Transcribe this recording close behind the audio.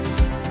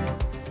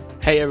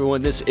Hey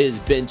everyone, this is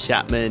Ben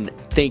Chapman.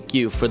 Thank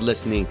you for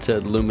listening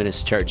to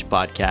Luminous Church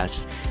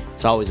Podcast.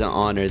 It's always an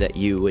honor that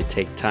you would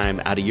take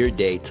time out of your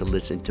day to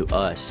listen to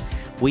us.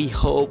 We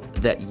hope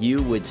that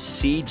you would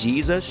see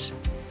Jesus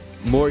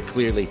more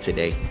clearly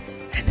today,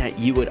 and that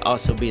you would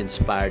also be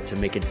inspired to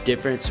make a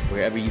difference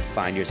wherever you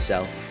find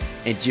yourself.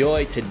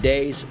 Enjoy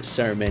today's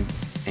sermon,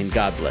 and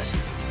God bless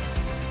you.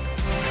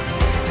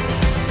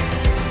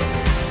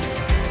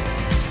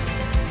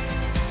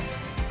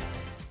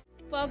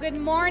 Well, good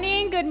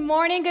morning,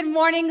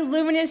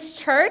 Luminous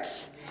Church.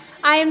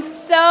 I am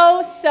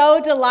so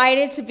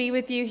delighted to be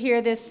with you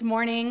here this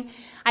morning.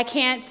 I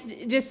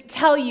can't just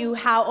tell you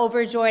how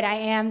overjoyed I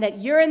am that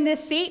you're in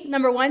this seat.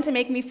 Number one, to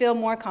make me feel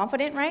more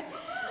confident, right?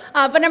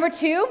 But number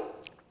two,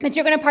 that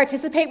you're going to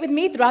participate with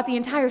me throughout the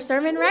entire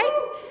sermon,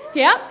 right?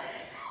 Yeah.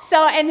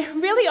 So,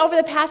 and really over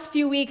the past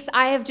few weeks,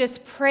 I have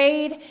just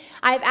prayed.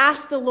 I've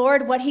asked the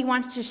Lord what He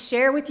wants to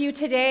share with you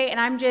today, and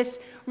I'm just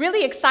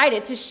really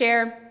excited to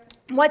share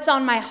what's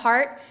on my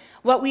heart,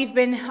 what we've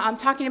been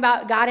talking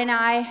about, God and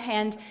I,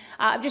 and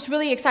I'm just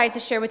really excited to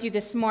share with you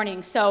this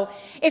morning. So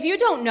if you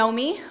don't know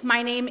me,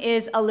 my name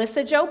is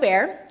Alyssa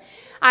Joubert.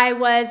 I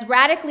was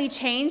radically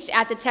changed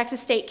at the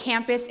Texas State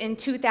campus in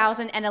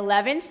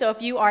 2011. So if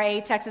you are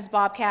a Texas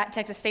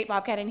State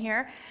Bobcat in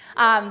here,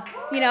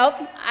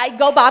 I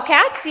go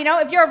Bobcats.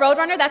 If you're a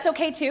Roadrunner, that's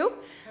okay too,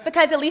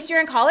 because at least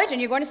you're in college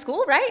and you're going to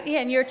school, right?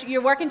 And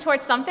you're working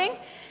towards something.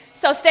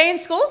 So stay in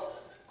school.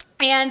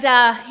 And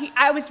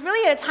I was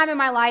really at a time in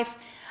my life,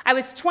 I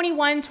was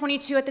 21,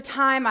 22 at the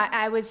time.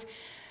 I was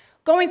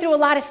going through a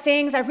lot of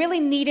things. I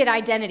really needed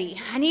identity.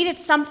 I needed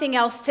something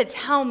else to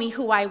tell me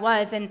who I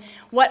was, and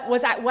what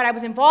I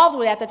was involved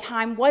with at the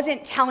time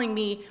wasn't telling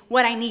me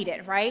what I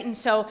needed, right? And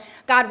so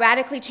God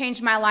radically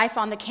changed my life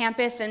on the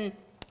campus, and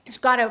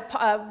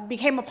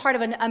became a part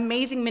of an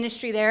amazing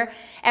ministry there,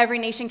 Every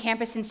Nation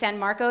campus in San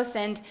Marcos.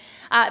 And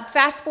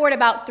fast forward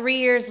about 3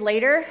 years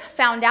later,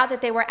 found out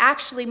that they were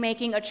actually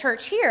making a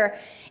church here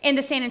in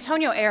the San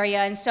Antonio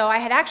area. And so I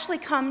had actually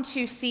come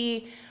to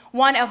see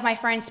one of my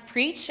friends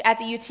preach at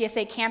the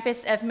UTSA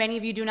campus. If many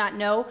of you do not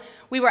know,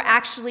 we were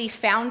actually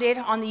founded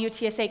on the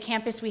UTSA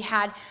campus. We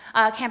had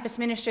a campus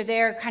minister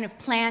there kind of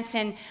plant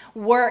and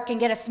work and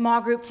get a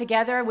small group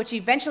together, which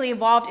eventually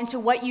evolved into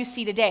what you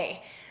see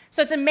today.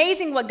 So it's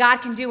amazing what God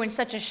can do in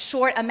such a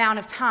short amount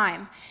of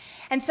time.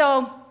 And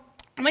so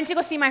I went to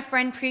go see my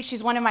friend preach.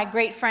 She's one of my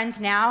great friends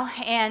now.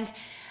 And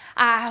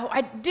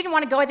I didn't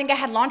want to go. I think I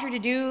had laundry to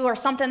do or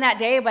something that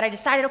day, but I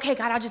decided, okay,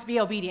 God, I'll just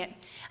be obedient.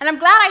 And I'm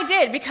glad I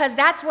did, because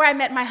that's where I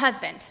met my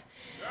husband.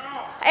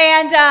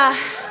 And,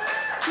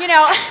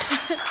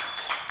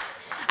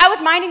 I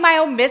was minding my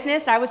own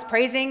business. I was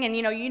praising,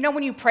 and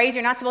when you praise,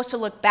 you're not supposed to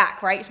look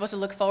back, right? You're supposed to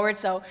look forward.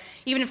 So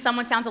even if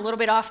someone sounds a little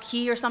bit off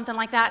key or something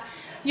like that,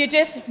 you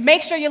just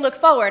make sure you look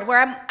forward.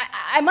 Where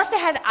I must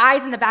have had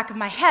eyes in the back of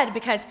my head,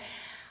 because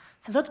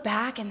I looked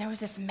back and there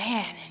was this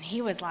man, and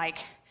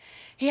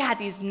he had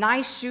these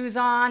nice shoes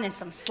on and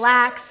some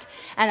slacks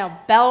and a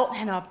belt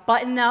and a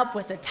button up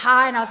with a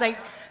tie, and I was like,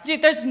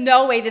 dude, there's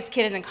no way this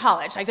kid is in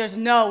college. Like, there's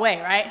no way,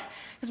 right?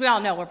 Because we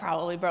all know we're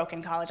probably broke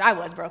in college. I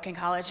was broke in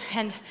college,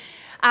 and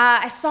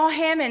I saw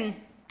him, and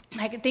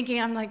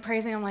I'm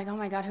praising. I'm like, oh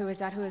my God, who is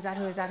that? Who is that?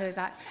 Who is that? Who is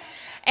that?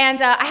 And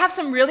I have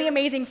some really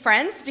amazing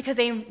friends, because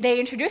they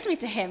introduced me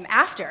to him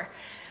after.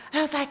 And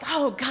I was like,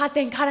 oh God,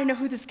 thank God I know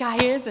who this guy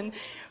is, and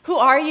who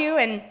are you?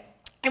 And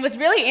it was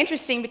really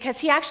interesting, because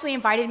he actually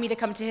invited me to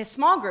come to his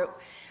small group.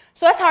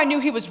 So that's how I knew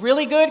he was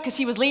really good, because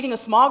he was leading a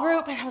small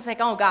group. And I was like,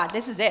 oh God,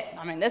 this is it.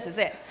 This is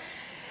it.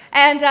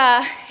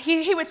 And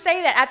he would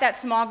say that at that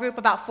small group,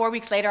 about 4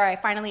 weeks later, I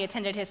finally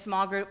attended his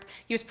small group.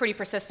 He was pretty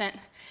persistent.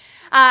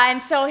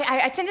 And so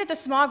I attended the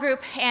small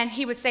group, and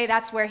he would say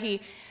that's where he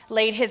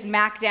laid his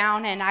Mac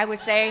down. And I would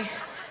say,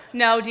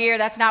 no, dear,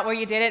 that's not where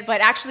you did it.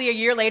 But actually, a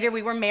year later,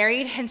 we were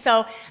married. And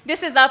so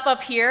this is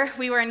up here.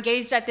 We were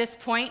engaged at this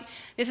point.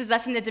 This is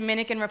us in the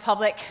Dominican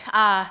Republic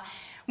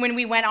when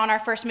we went on our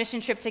first mission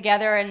trip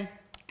together. And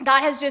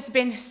God has just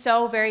been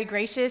so very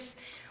gracious.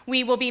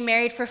 We will be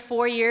married for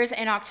 4 years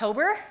in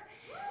October.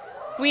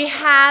 We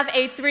have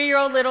a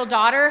 3-year-old little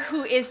daughter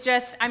who is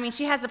just,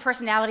 she has the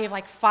personality of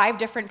like 5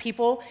 different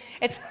people.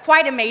 It's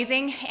quite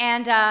amazing.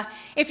 And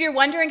if you're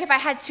wondering if I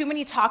had too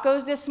many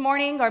tacos this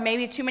morning or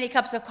maybe too many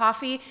cups of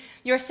coffee,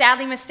 you're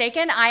sadly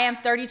mistaken. I am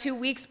 32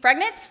 weeks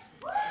pregnant.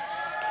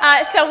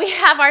 So we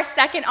have our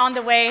second on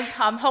the way.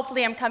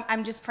 Hopefully,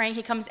 I'm just praying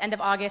he comes end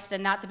of August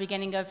and not the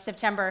beginning of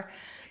September,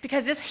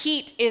 because this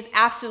heat is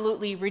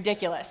absolutely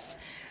ridiculous.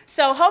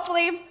 So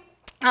hopefully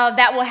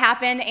that will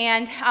happen.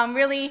 And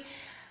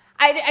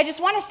I just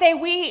want to say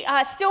we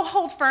still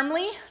hold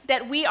firmly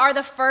that we are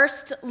the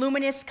first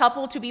Luminous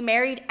couple to be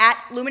married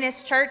at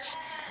Luminous Church.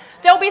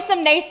 There'll be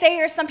some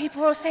naysayers. Some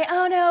people will say,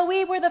 oh no,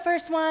 we were the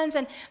first ones.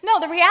 And no,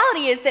 the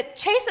reality is that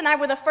Chase and I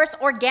were the first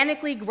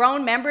organically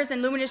grown members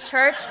in Luminous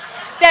Church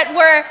that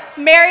were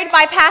married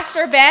by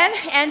Pastor Ben.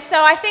 And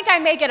so I think I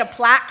may get a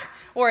plaque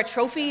or a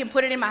trophy and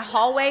put it in my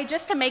hallway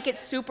just to make it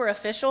super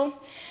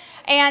official.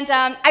 And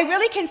I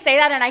really can say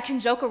that, and I can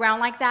joke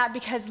around like that,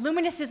 because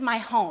Luminous is my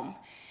home.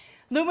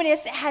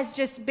 Luminous has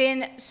just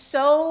been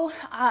so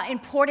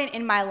important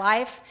in my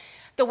life.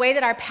 The way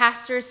that our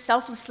pastors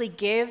selflessly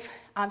give,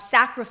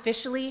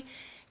 sacrificially,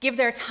 give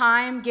their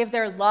time, give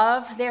their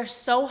love. They're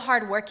so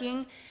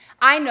hardworking.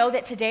 I know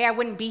that today I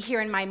wouldn't be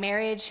here in my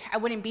marriage, I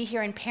wouldn't be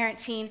here in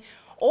parenting,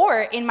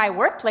 or in my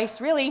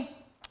workplace, really,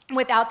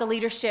 without the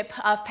leadership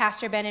of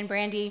Pastor Ben and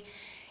Brandy.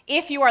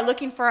 If you are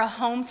looking for a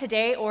home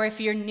today, or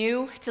if you're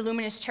new to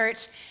Luminous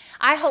Church,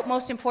 I hope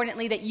most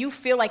importantly that you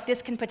feel like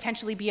this can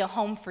potentially be a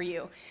home for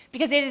you,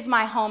 because it is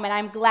my home, and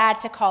I'm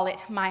glad to call it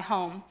my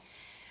home.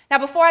 Now,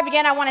 before I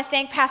begin, I want to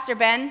thank Pastor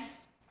Ben.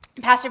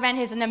 Pastor Ben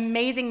is an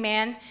amazing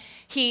man.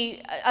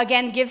 He,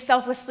 again, gives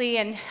selflessly,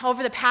 and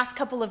over the past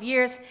couple of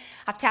years,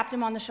 I've tapped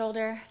him on the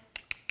shoulder.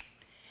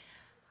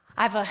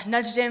 I've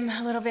nudged him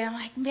a little bit. I'm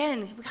like,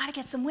 man, we got to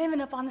get some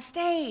women up on the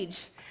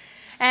stage.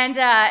 And,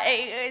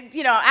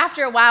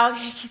 after a while,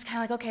 he's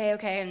kind of like,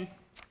 okay. And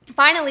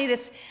finally,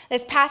 this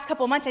past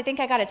couple months, I think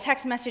I got a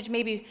text message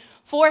maybe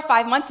 4 or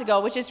 5 months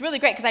ago, which is really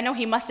great because I know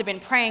he must have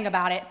been praying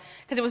about it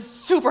because it was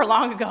super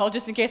long ago,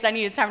 just in case I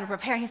needed time to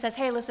prepare. He says,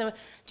 hey, Alyssa,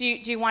 do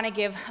you want to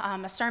give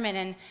a sermon?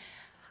 And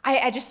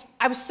I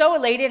was so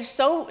elated,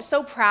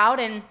 so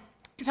proud, and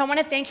so I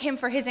want to thank him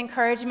for his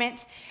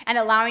encouragement and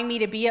allowing me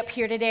to be up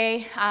here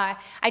today.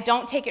 I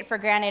don't take it for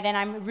granted, and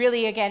I'm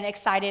really, again,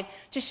 excited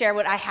to share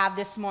what I have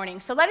this morning.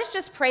 So let us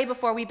just pray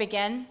before we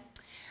begin.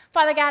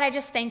 Father God, I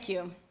just thank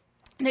you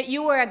that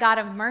you are a God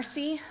of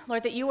mercy,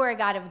 Lord, that you are a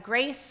God of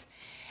grace,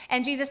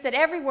 and Jesus, that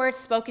every word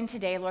spoken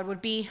today, Lord,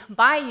 would be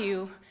by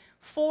you,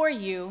 for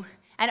you,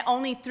 and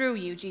only through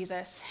you,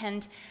 Jesus.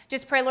 And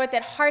just pray, Lord,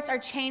 that hearts are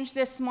changed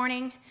this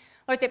morning,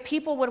 Lord, that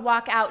people would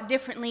walk out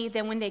differently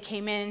than when they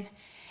came in.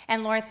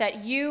 And Lord,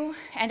 that you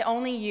and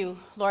only you,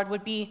 Lord,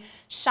 would be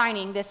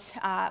shining this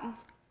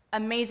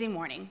amazing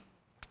morning.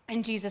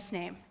 In Jesus'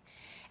 name,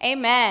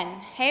 amen.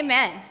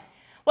 Amen.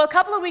 Well, a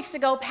couple of weeks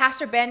ago,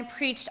 Pastor Ben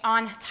preached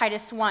on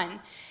Titus 1.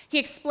 He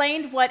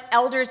explained what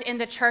elders in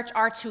the church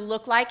are to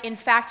look like. In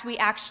fact, we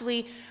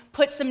actually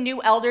put some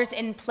new elders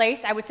in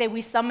place. I would say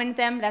we summoned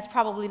them. That's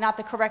probably not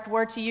the correct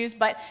word to use,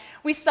 but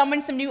we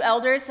summoned some new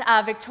elders,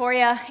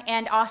 Victoria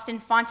and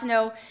Austin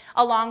Fontenot,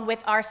 along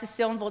with our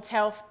Cecile and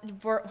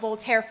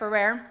Voltaire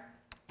Ferrer.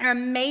 They're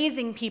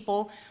amazing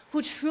people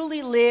who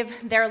truly live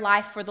their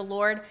life for the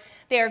Lord.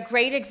 They are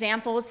great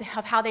examples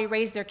of how they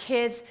raise their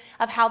kids,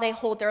 of how they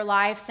hold their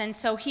lives. And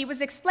so he was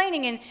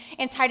explaining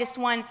in Titus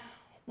 1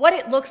 what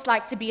it looks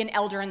like to be an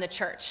elder in the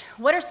church.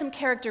 What are some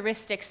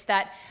characteristics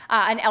that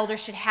an elder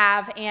should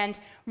have? And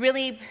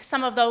really,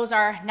 some of those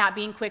are not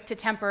being quick to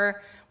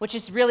temper, which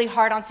is really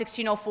hard on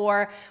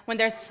 1604 when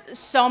there's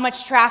so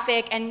much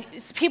traffic and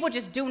people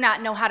just do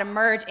not know how to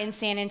merge in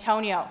San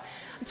Antonio.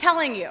 I'm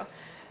telling you.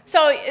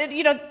 So,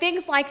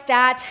 things like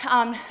that,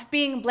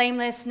 being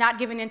blameless, not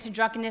giving in to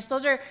drunkenness,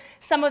 those are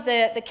some of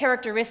the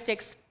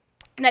characteristics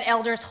that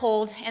elders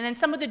hold. And then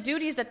some of the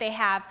duties that they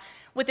have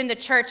within the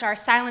church are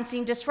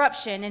silencing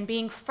disruption and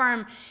being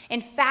firm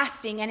in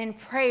fasting and in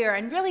prayer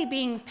and really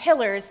being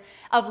pillars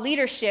of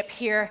leadership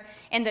here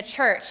in the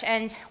church.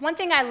 And one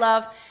thing I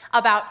love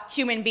about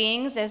human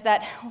beings is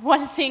that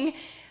one thing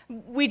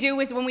we do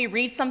is when we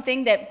read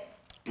something that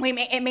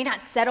it may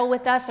not settle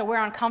with us or we're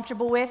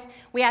uncomfortable with,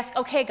 we ask,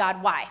 okay,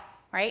 God, why,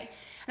 right?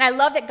 And I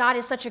love that God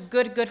is such a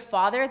good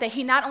father that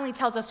he not only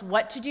tells us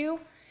what to do,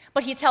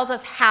 but he tells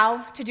us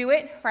how to do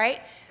it, right?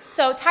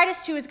 So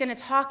Titus 2 is going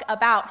to talk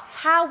about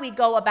how we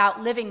go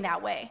about living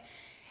that way.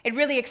 It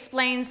really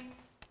explains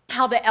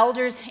how the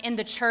elders in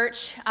the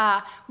church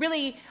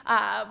really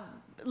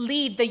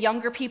lead the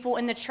younger people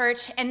in the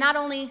church, and not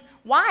only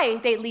why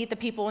they lead the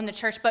people in the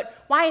church,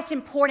 but why it's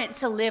important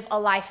to live a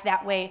life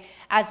that way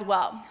as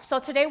well. So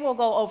today we'll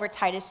go over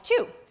Titus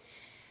 2.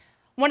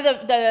 One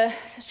of the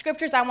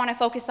scriptures I want to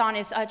focus on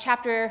is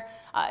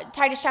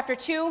Titus chapter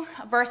 2,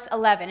 verse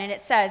 11, and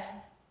it says,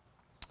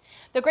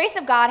 "The grace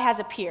of God has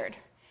appeared,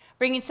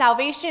 bringing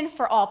salvation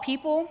for all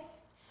people,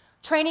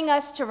 training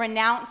us to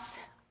renounce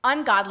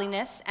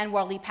ungodliness and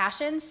worldly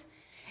passions,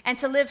 and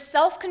to live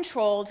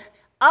self-controlled,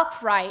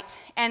 upright,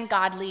 and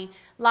godly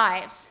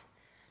lives."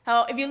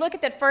 Now, if you look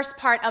at that first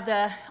part of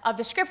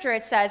the scripture,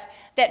 it says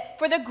that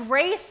for the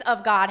grace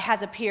of God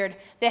has appeared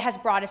that has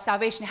brought us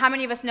salvation. How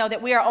many of us know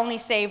that we are only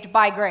saved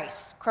by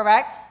grace,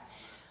 correct?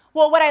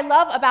 Well, what I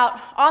love about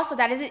also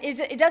that is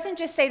it doesn't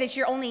just say that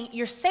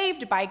you're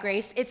saved by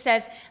grace. It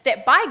says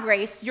that by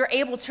grace you're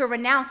able to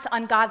renounce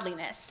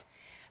ungodliness.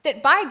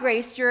 That by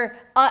grace you're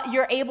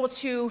able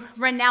to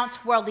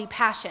renounce worldly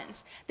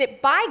passions. That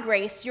by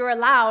grace you're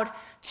allowed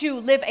to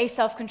live a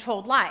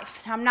self-controlled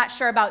life. Now, I'm not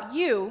sure about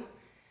you,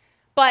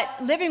 but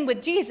living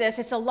with Jesus,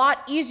 it's a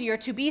lot easier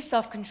to be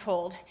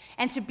self-controlled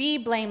and to be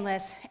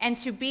blameless and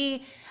to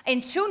be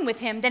in tune with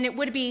him than it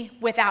would be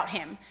without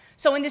him.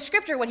 So in the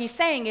scripture, what he's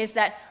saying is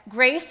that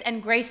grace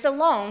and grace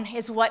alone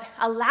is what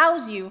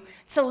allows you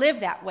to live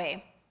that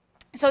way.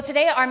 So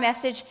today our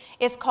message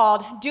is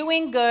called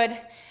Doing Good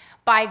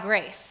by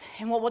Grace.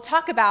 And what we'll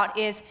talk about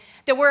is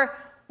that we're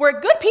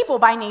good people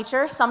by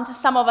nature.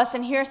 Some of us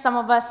in here, some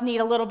of us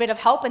need a little bit of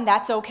help, and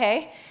that's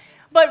okay.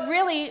 But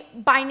really,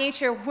 by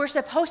nature, we're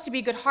supposed to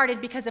be good-hearted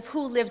because of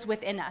who lives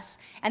within us,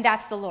 and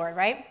that's the Lord,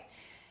 right?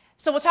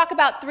 So we'll talk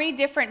about 3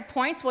 different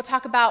points. We'll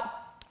talk about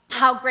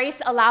how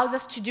grace allows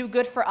us to do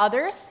good for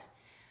others.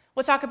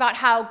 We'll talk about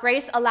how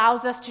grace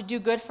allows us to do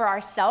good for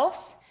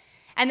ourselves.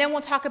 And then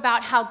we'll talk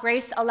about how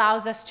grace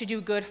allows us to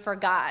do good for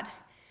God.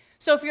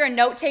 So if you're a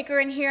note taker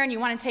in here and you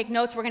want to take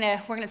notes, we're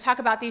gonna talk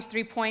about these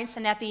 3 points,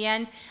 and at the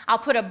end, I'll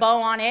put a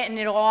bow on it, and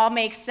it'll all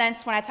make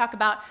sense when I talk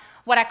about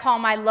what I call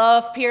my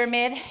love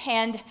pyramid,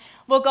 and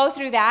we'll go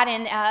through that.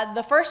 And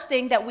the first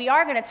thing that we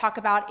are going to talk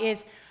about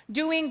is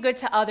doing good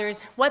to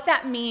others, what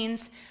that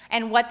means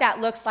and what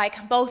that looks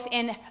like, both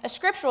in a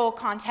scriptural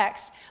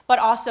context, but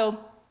also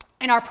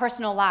in our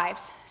personal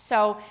lives.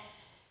 So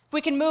if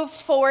we can move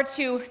forward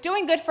to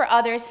doing good for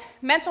others,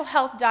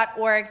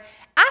 mentalhealth.org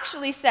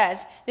actually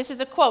says, this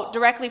is a quote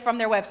directly from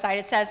their website,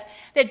 it says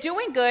that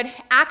doing good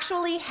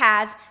actually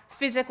has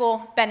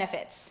physical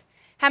benefits.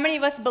 How many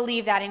of us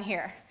believe that in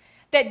here?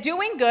 That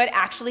doing good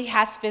actually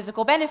has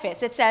physical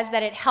benefits. It says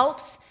that it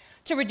helps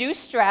to reduce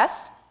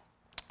stress.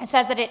 It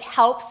says that it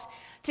helps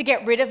to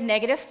get rid of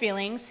negative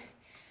feelings.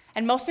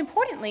 And most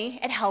importantly,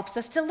 it helps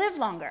us to live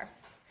longer.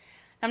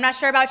 I'm not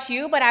sure about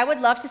you, but I would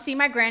love to see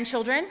my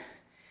grandchildren,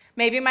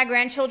 maybe my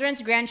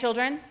grandchildren's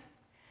grandchildren.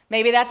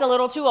 Maybe that's a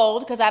little too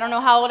old because I don't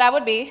know how old I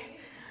would be.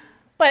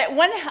 But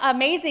one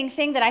amazing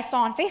thing that I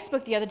saw on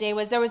Facebook the other day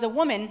was there was a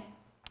woman,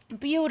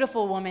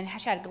 beautiful woman.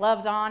 She had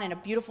gloves on and a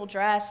beautiful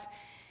dress.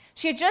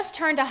 She had just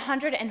turned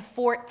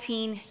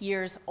 114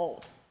 years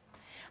old.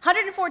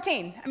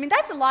 114. I mean,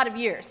 that's a lot of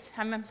years.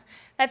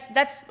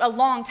 That's a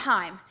long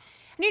time.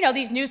 And you know,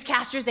 these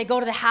newscasters, they go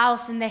to the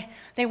house and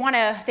they want to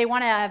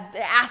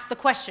ask the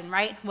question,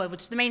 right?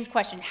 Which is the main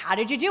question: how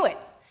did you do it?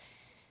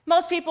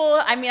 Most people,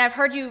 I mean,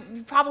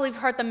 you probably have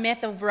heard the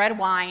myth of red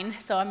wine,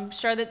 so I'm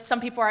sure that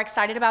some people are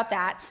excited about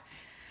that.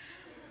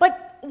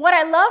 But what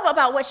I love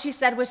about what she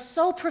said was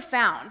so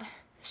profound.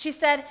 She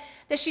said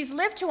that she's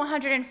lived to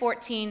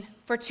 114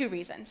 for 2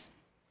 reasons.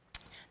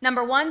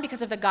 Number 1,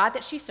 because of the God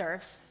that she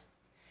serves.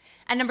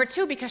 And number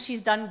 2, because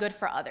she's done good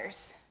for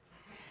others.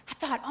 I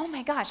thought, oh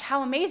my gosh,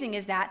 how amazing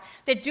is that?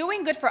 That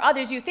doing good for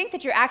others, you think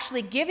that you're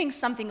actually giving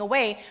something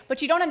away,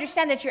 but you don't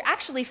understand that you're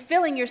actually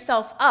filling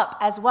yourself up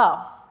as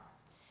well.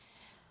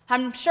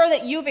 I'm sure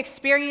that you've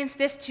experienced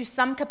this to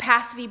some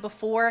capacity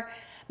before.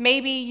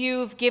 Maybe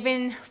you've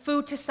given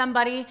food to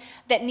somebody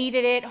that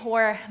needed it,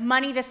 or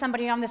money to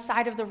somebody on the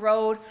side of the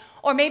road,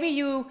 or maybe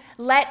you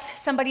let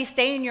somebody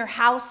stay in your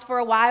house for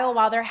a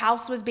while their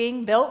house was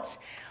being built,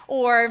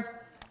 or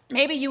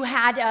maybe you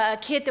had a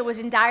kid that was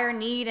in dire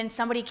need and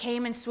somebody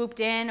came and swooped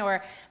in,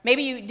 or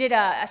maybe you did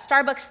a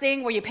Starbucks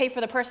thing where you pay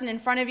for the person in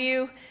front of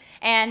you,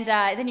 and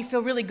then you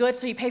feel really good,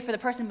 so you pay for the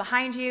person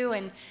behind you,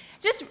 and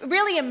just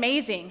really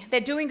amazing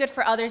that doing good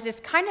for others is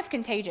kind of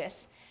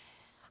contagious.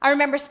 I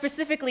remember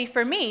specifically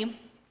for me,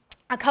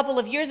 a couple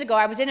of years ago,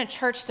 I was in a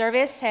church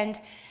service, and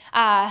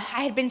I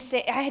had been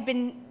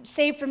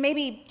saved for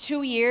maybe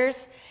 2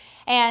 years,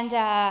 and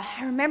I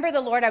remember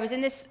the Lord. I was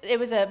in this. It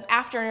was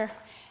after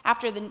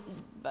the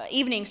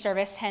evening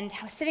service, and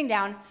I was sitting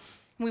down. And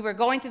we were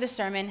going through the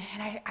sermon,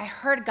 and I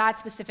heard God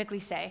specifically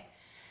say,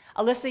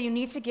 "Alyssa, you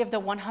need to give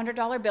the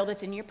 $100 bill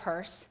that's in your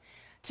purse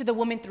to the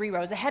woman 3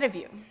 rows ahead of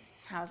you."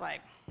 I was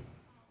like,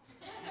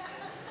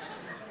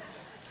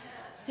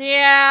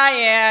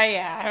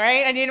 yeah,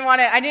 right? I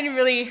didn't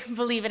really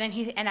believe it,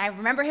 and I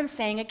remember him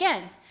saying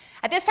again.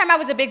 At this time, I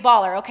was a big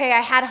baller, okay? I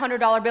had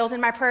 $100 bills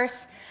in my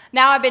purse.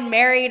 Now I've been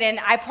married,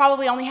 and I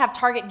probably only have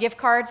Target gift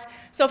cards.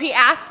 So if he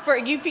asked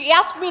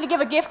me to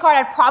give a gift card,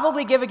 I'd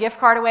probably give a gift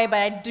card away, but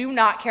I do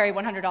not carry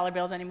 $100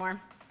 bills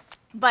anymore.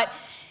 But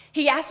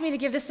he asked me to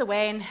give this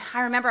away, and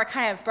I remember I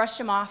kind of brushed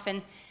him off,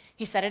 and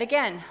he said it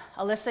again.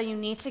 "Alyssa, you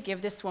need to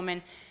give this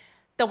woman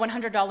the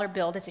 $100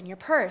 bill that's in your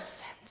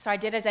purse." So I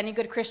did as any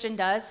good Christian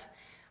does.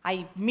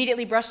 I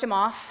immediately brushed him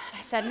off.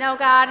 I said, "No,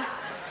 God,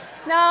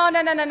 no.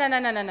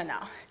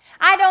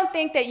 I don't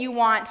think that you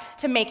want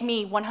to make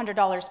me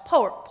 $100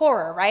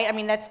 poorer, right? I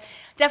mean, that's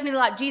definitely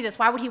not Jesus.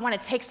 Why would he want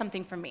to take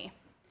something from me?"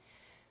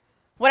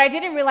 What I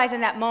didn't realize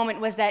in that moment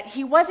was that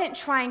he wasn't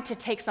trying to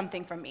take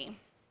something from me.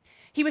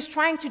 He was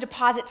trying to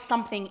deposit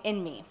something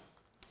in me.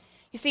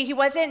 You see, he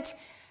wasn't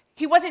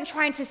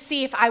trying to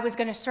see if I was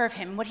going to serve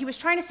him. What he was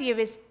trying to see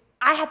is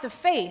I had the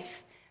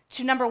faith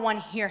to, number 1,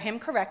 hear him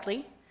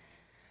correctly.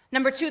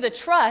 Number 2, the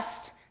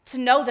trust to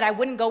know that I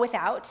wouldn't go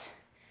without.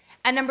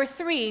 And number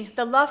 3,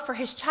 the love for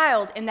his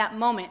child in that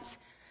moment.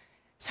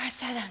 So I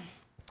said,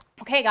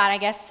 okay, God, I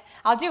guess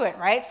I'll do it,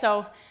 right?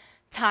 So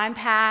time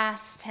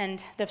passed,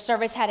 and the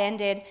service had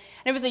ended. And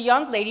it was a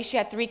young lady. She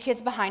had 3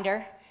 kids behind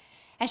her.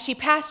 And she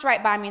passed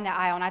right by me in the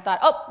aisle. And I thought,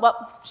 oh,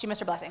 well, she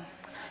missed her blessing.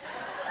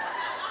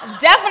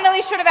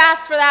 Definitely should have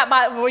asked for that,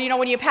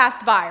 when you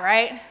passed by,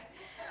 right?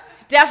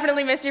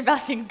 Definitely missed your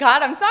blessing.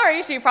 God, I'm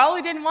sorry. She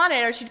probably didn't want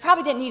it, or she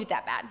probably didn't need it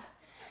that bad.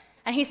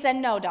 And he said,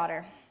 "No,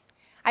 daughter.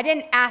 I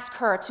didn't ask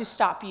her to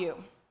stop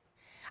you.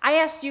 I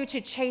asked you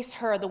to chase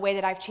her the way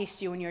that I've chased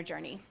you in your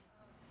journey."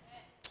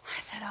 I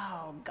said,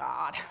 oh,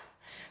 God.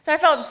 So I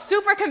felt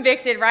super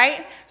convicted,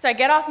 right? So I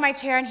get off my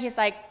chair, and he's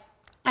like,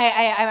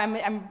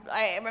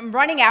 I'm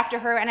running after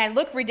her, and I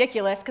look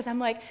ridiculous because I'm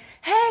like,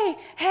 hey,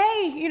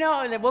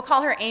 we'll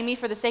call her Amy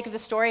for the sake of the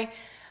story.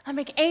 I'm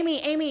like, Amy,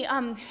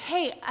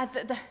 hey,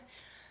 the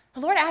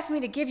Lord asked me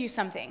to give you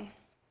something.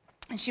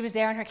 And she was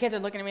there, and her kids are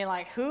looking at me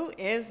like, who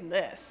is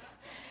this?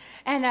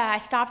 And I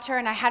stopped her,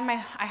 and I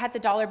had the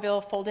dollar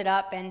bill folded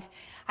up, and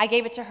I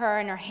gave it to her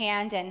in her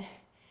hand, and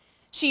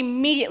she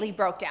immediately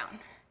broke down.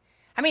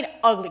 I mean,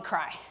 ugly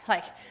cry,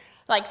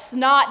 like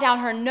snot down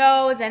her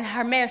nose, and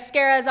her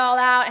mascara's all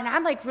out, and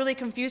I'm like really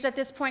confused at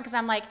this point because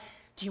I'm like,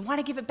 do you want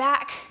to give it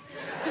back?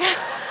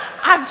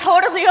 I'm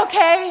totally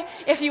okay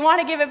if you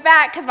want to give it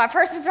back because my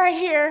purse is right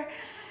here.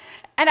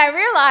 And I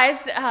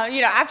realized,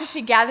 after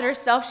she gathered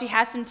herself, she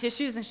had some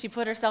tissues and she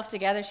put herself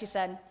together. She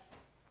said,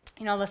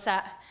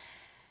 Lisette,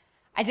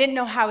 I didn't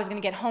know how I was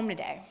going to get home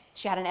today.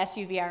 She had an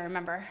SUV, I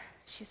remember.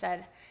 She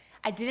said,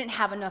 I didn't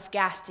have enough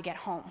gas to get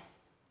home.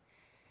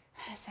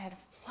 I said,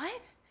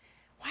 what?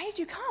 Why did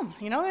you come?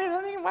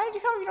 Why did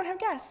you come if you don't have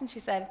gas? And she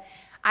said,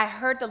 I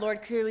heard the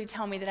Lord clearly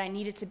tell me that I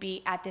needed to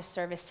be at this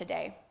service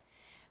today.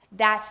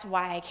 That's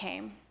why I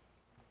came.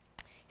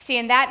 See,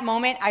 in that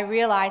moment, I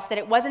realized that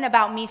it wasn't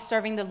about me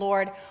serving the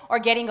Lord or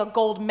getting a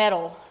gold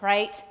medal,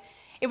 right?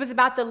 It was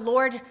about the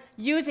Lord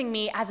using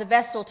me as a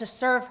vessel to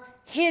serve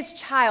his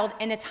child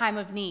in a time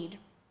of need.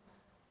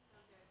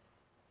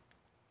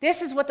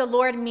 This is what the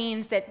Lord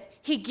means, that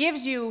he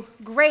gives you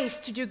grace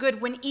to do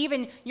good when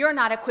even you're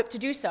not equipped to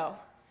do so.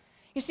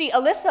 You see,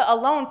 Alyssa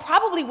alone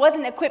probably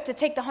wasn't equipped to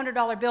take the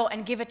 $100 bill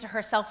and give it to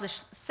her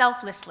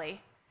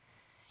selflessly.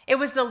 It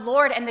was the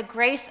Lord and the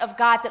grace of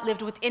God that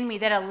lived within me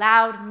that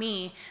allowed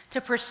me to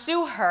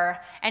pursue her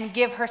and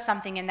give her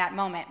something in that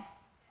moment.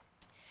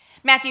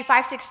 Matthew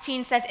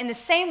 5:16 says, in the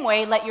same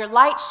way, let your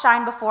light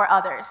shine before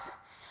others,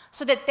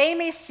 so that they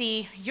may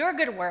see your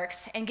good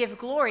works and give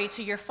glory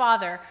to your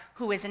Father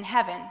who is in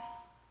heaven.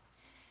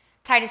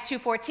 Titus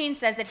 2:14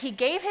 says that he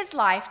gave his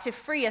life to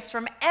free us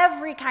from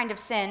every kind of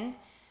sin,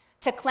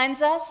 to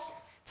cleanse us,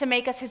 to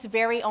make us his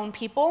very own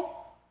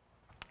people,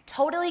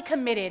 totally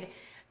committed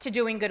to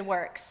doing good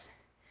works.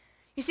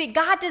 You see,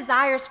 God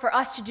desires for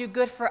us to do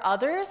good for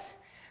others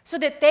so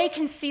that they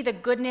can see the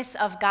goodness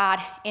of God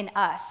in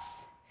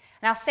us.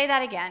 And I'll say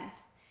that again.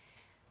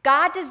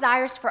 God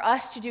desires for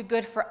us to do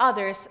good for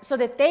others so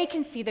that they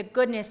can see the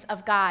goodness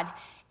of God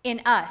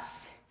in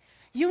us.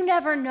 You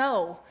never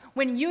know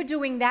when you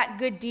doing that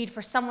good deed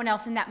for someone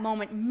else in that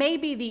moment may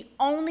be the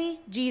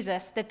only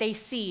Jesus that they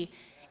see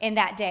in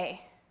that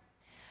day.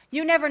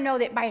 You never know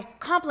that by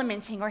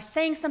complimenting or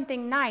saying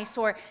something nice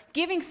or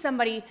giving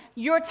somebody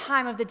your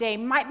time of the day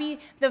might be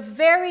the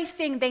very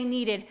thing they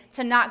needed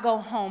to not go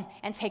home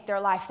and take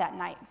their life that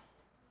night.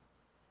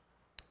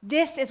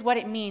 This is what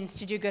it means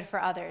to do good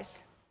for others.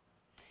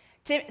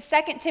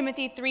 2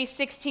 Timothy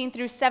 3:16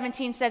 through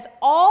 17 says,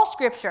 all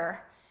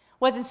scripture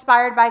was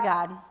inspired by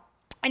God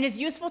and is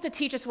useful to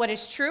teach us what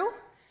is true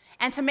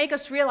and to make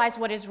us realize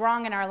what is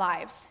wrong in our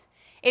lives.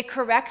 It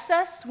corrects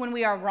us when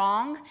we are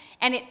wrong,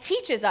 and it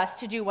teaches us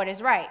to do what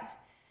is right.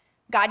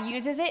 God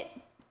uses it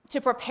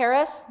to prepare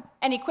us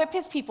and equip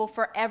his people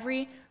for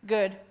every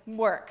good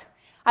work.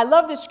 I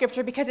love this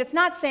scripture because it's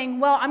not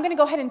saying, well, I'm going to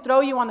go ahead and throw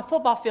you on the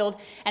football field,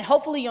 and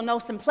hopefully you'll know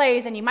some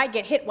plays, and you might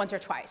get hit once or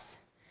twice.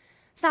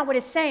 It's not what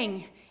it's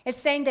saying. It's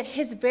saying that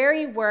his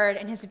very word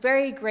and his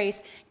very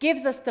grace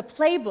gives us the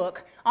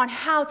playbook on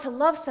how to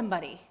love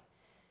somebody.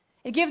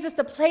 It gives us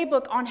the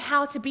playbook on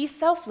how to be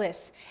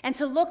selfless and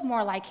to look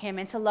more like him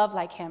and to love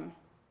like him.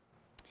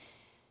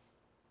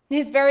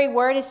 His very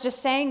word is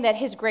just saying that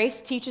his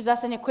grace teaches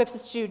us and equips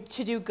us to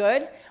do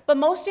good, but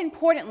most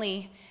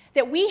importantly,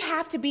 that we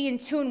have to be in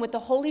tune with the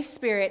Holy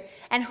Spirit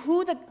and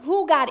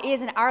who God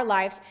is in our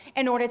lives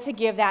in order to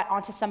give that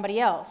onto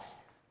somebody else.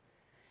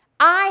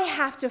 I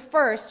have to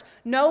first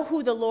know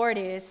who the Lord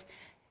is,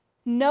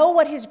 know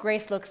what his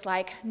grace looks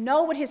like,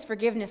 know what his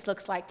forgiveness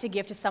looks like to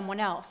give to someone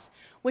else,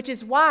 which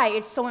is why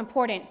it's so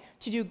important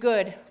to do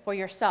good for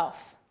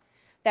yourself.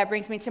 That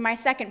brings me to my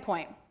second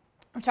point.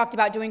 We talked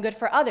about doing good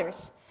for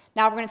others.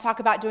 Now we're going to talk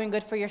about doing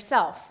good for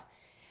yourself.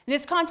 In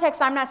this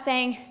context, I'm not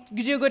saying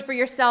do good for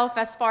yourself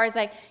as far as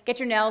like get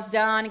your nails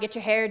done and get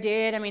your hair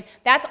did. I mean,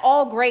 that's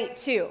all great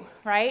too,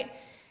 right?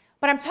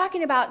 But I'm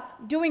talking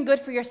about doing good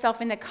for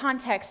yourself in the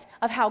context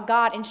of how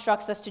God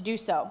instructs us to do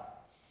so.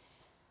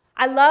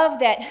 I love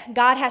that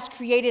God has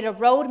created a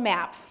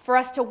roadmap for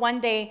us to one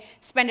day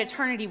spend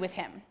eternity with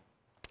him.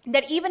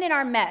 That even in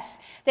our mess,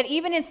 that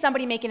even in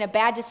somebody making a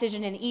bad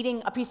decision and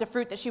eating a piece of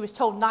fruit that she was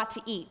told not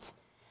to eat,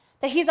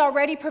 that he's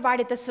already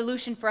provided the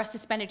solution for us to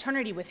spend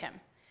eternity with him,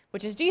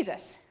 which is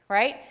Jesus,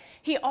 right?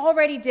 He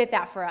already did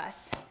that for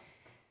us.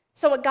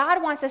 So what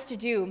God wants us to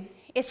do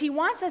is he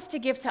wants us to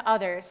give to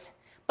others,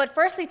 but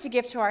firstly to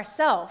give to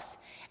ourselves.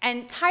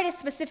 And Titus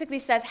specifically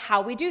says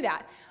how we do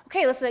that.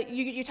 Okay, listen,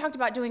 you talked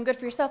about doing good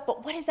for yourself,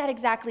 but what does that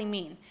exactly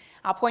mean?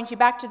 I'll point you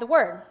back to the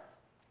word.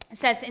 It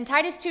says in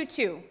Titus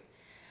 2:2,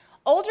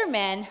 older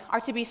men are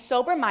to be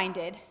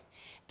sober-minded,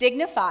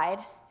 dignified,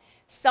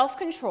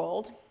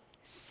 self-controlled,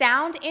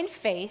 sound in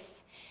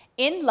faith,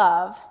 in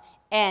love,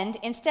 and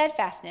in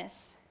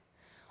steadfastness.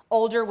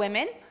 Older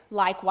women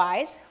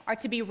likewise, are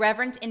to be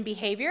reverent in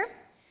behavior,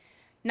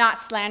 not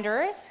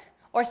slanderers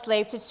or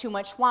slaves to too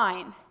much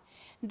wine.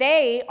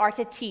 They are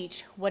to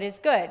teach what is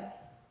good.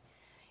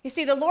 You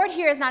see, the Lord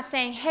here is not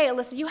saying, hey,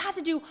 Alyssa, you have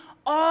to do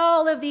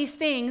all of these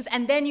things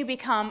and then you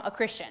become a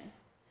Christian.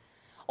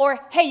 Or,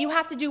 hey, you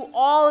have to do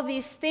all of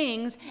these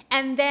things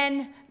and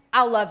then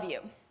I'll love you.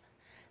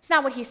 It's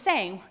not what he's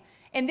saying.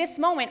 In this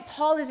moment,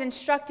 Paul is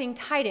instructing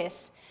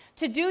Titus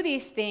to do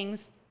these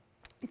things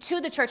to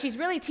the church. He's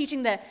really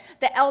teaching the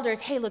elders,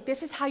 hey, look,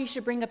 this is how you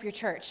should bring up your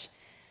church.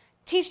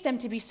 Teach them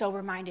to be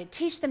sober-minded.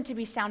 Teach them to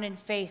be sound in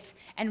faith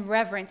and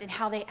reverence in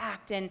how they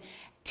act. And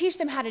teach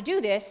them how to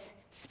do this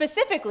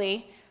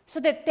specifically so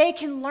that they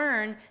can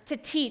learn to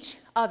teach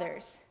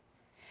others.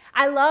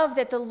 I love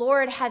that the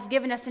Lord has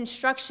given us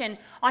instruction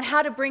on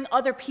how to bring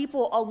other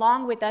people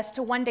along with us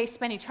to one day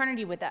spend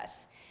eternity with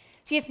us.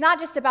 See, it's not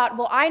just about,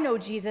 well, I know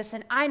Jesus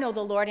and I know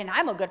the Lord and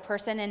I'm a good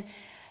person and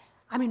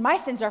my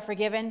sins are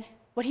forgiven.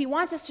 What he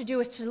wants us to do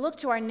is to look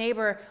to our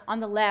neighbor on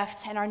the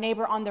left and our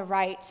neighbor on the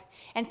right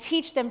and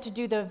teach them to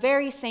do the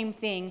very same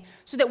thing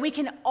so that we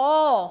can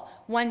all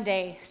one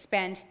day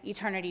spend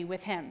eternity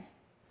with him.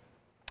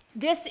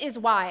 This is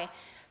why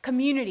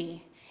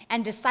community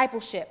and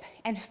discipleship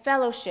and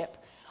fellowship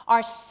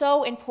are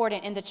so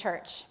important in the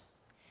church.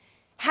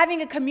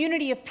 Having a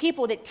community of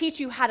people that teach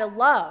you how to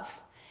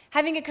love,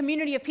 having a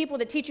community of people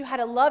that teach you how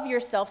to love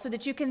yourself so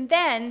that you can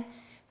then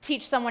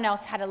teach someone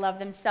else how to love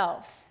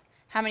themselves.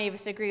 How many of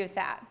us agree with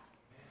that?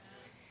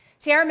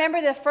 See, I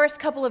remember the first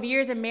couple of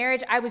years of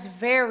marriage, I was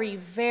very,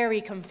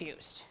 very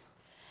confused.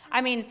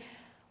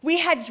 We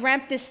had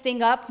dreamt this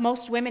thing up.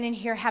 Most women in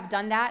here have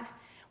done that,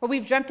 where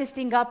we've dreamt this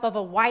thing up of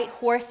a white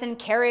horse and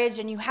carriage,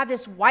 and you have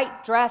this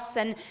white dress,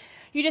 and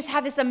you just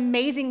have this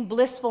amazing,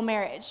 blissful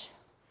marriage.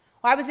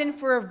 Well, I was in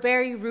for a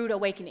very rude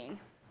awakening.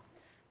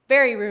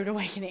 Very rude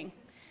awakening.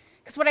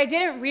 Because what I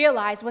didn't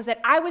realize was that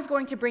I was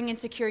going to bring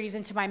insecurities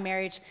into my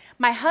marriage.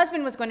 My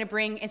husband was going to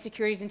bring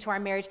insecurities into our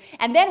marriage.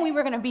 And then we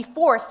were going to be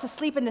forced to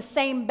sleep in the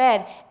same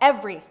bed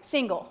every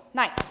single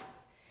night.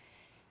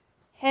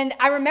 And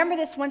I remember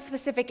this one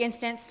specific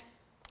instance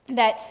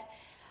that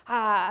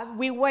I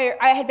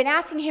had been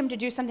asking him to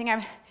do something.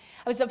 I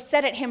was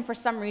upset at him for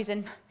some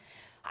reason.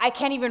 I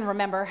can't even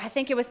remember. I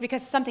think it was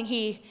because of something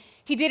he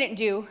didn't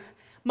do.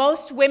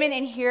 Most women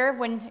in here,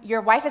 when your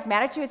wife is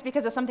mad at you, it's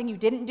because of something you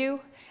didn't do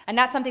and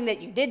not something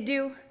that you did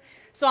do.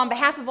 So on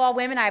behalf of all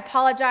women, I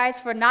apologize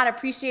for not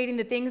appreciating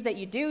the things that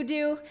you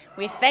do.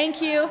 We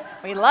thank you.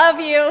 We love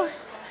you.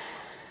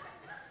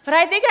 But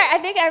I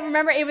think I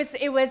remember it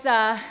was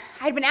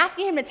I'd been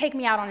asking him to take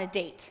me out on a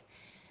date.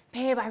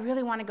 Babe, I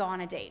really want to go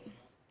on a date.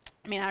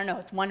 I don't know,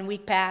 it's 1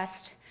 week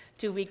passed,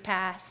 2 weeks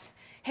passed.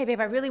 Hey,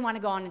 babe, I really want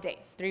to go on a date.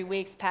 3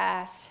 weeks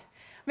passed.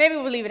 Maybe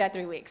we'll leave it at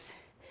 3 weeks.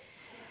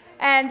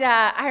 And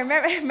I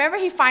remember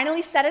he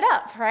finally set it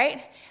up,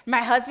 right?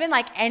 My husband,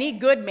 like any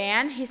good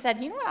man, he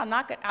said, you know what, I'll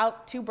knock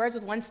out 2 birds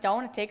with 1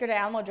 stone and take her to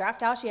Alamo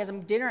Drafthouse. She has a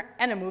dinner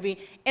and a movie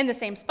in the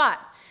same spot.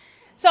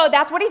 So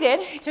that's what he did.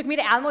 He took me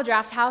to Alamo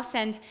Drafthouse,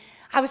 and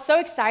I was so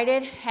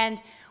excited.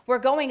 And we're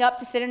going up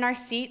to sit in our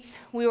seats.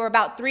 We were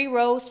about 3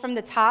 rows from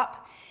the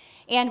top,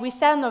 and we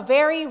sat on the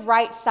very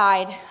right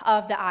side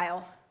of the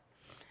aisle.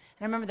 And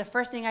I remember the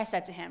first thing I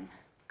said to him,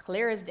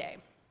 clear as day,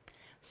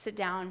 sit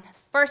down.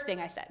 First thing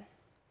I said,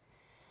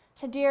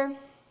 dear,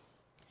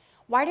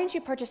 why didn't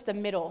you purchase the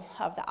middle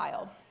of the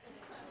aisle?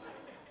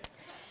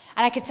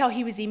 And I could tell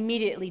he was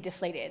immediately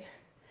deflated.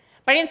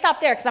 But I didn't stop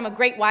there because I'm a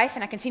great wife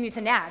and I continued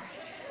to nag.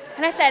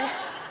 And I said,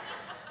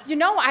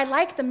 I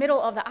like the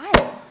middle of the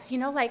aisle.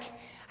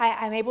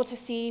 I'm able to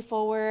see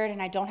forward and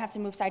I don't have to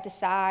move side to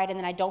side, and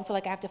then I don't feel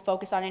like I have to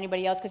focus on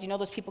anybody else because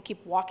those people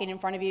keep walking in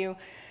front of you.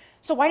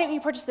 So why didn't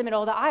you purchase the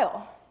middle of the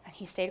aisle? And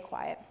he stayed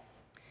quiet.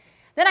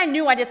 Then I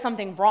knew I did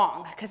something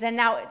wrong, because then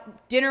now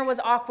dinner was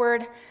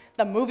awkward,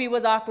 the movie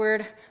was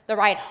awkward, the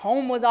ride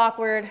home was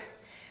awkward.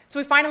 So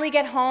we finally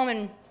get home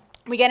and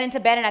we get into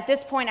bed, and at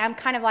this point I'm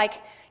kind of like,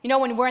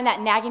 when we're in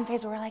that nagging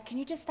phase where we're like, can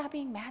you just stop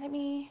being mad at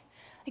me?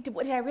 Like,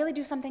 did I really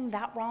do something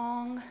that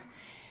wrong?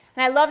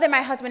 And I love that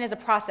my husband is a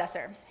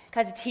processor,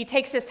 because he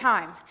takes his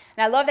time.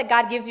 And I love that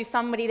God gives you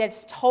somebody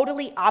that's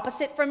totally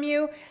opposite from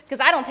you, because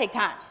I don't take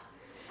time.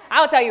 I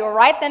will tell you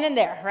right then and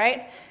there,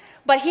 right?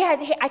 But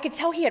I could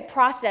tell he had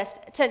processed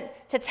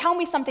to tell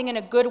me something in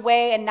a good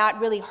way and not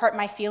really hurt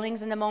my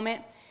feelings in the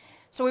moment.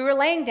 So we were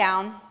laying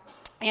down,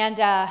 and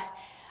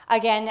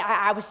again,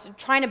 I was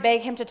trying to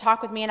beg him to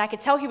talk with me, and I could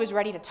tell he was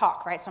ready to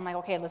talk, right? So I'm like,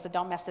 okay, Alyssa,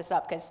 don't mess this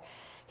up, because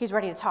he's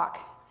ready to talk.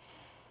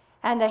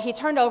 And he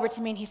turned over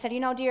to me, and he said,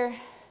 dear,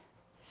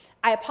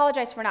 I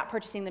apologize for not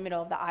purchasing the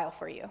middle of the aisle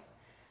for you.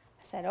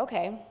 I said,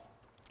 okay.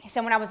 He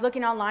said, when I was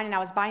looking online and I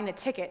was buying the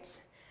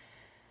tickets,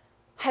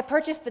 I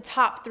purchased the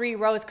top 3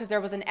 rows because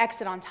there was an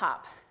exit on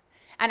top.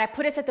 And I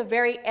put us at the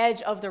very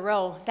edge of the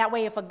row. That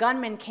way, if a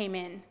gunman came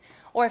in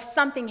or if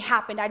something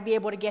happened, I'd be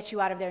able to get you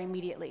out of there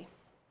immediately.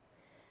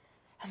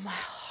 And my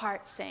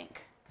heart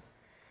sank.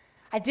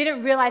 I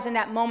didn't realize in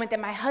that moment that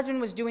my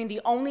husband was doing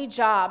the only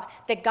job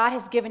that God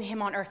has given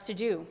him on earth to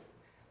do,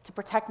 to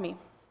protect me.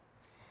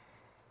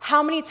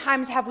 How many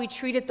times have we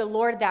treated the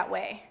Lord that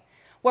way,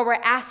 where we're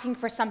asking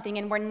for something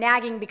and we're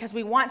nagging because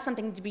we want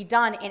something to be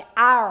done in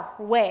our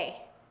way?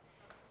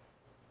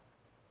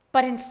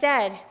 But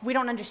instead, we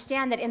don't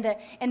understand that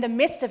in the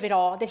midst of it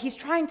all, that he's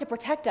trying to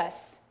protect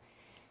us.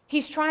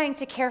 He's trying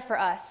to care for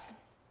us.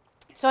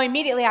 So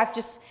immediately I've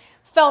just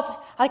felt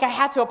like I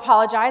had to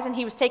apologize, and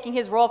he was taking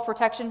his role of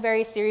protection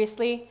very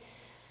seriously.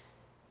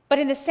 But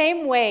in the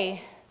same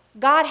way,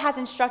 God has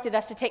instructed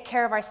us to take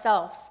care of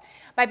ourselves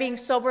by being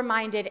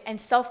sober-minded and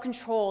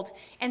self-controlled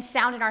and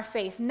sound in our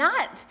faith,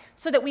 not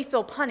so that we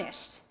feel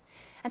punished.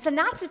 And so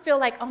not to feel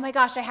like, oh my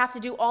gosh, I have to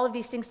do all of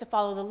these things to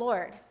follow the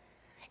Lord.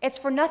 It's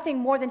for nothing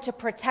more than to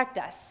protect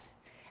us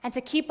and to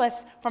keep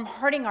us from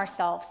hurting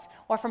ourselves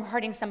or from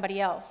hurting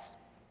somebody else.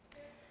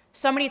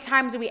 So many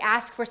times we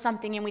ask for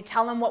something and we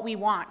tell him what we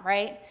want,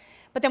 right?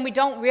 But then we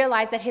don't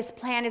realize that his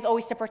plan is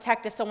always to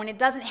protect us. So when it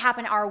doesn't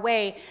happen our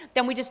way,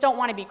 then we just don't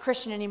want to be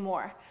Christian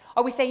anymore.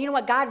 Or we say, you know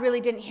what, God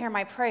really didn't hear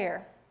my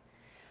prayer.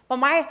 But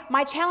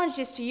my challenge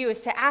is to you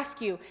is to ask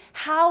you,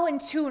 how in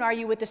tune are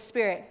you with the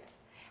Spirit?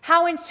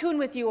 How in tune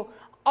with you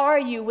are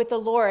you with the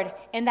Lord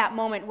in that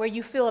moment where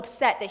you feel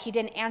upset that he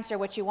didn't answer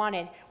what you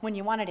wanted when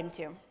you wanted him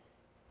to?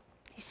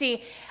 You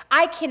see,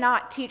 I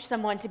cannot teach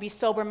someone to be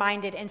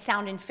sober-minded and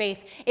sound in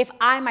faith if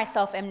I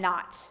myself am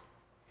not.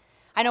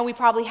 I know we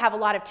probably have a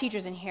lot of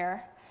teachers in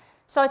here.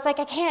 So it's like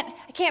I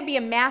can't be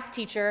a math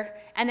teacher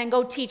and then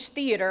go teach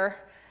theater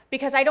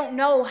because I don't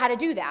know how to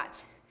do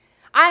that.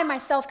 I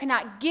myself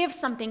cannot give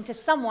something to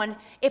someone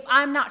if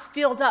I'm not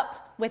filled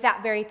up with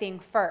that very thing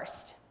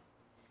first.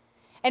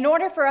 In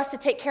order for us to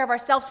take care of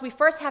ourselves, we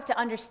first have to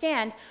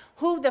understand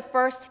who the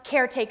first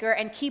caretaker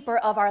and keeper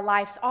of our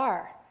lives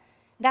are.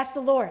 That's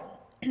the Lord.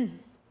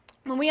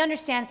 When we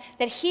understand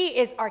that he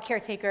is our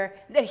caretaker,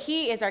 that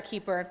he is our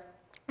keeper,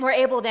 we're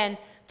able then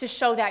to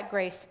show that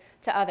grace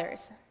to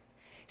others.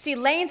 See,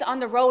 lanes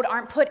on the road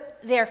aren't put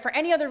there for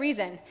any other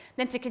reason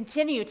than to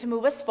continue to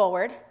move us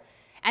forward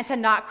and to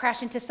not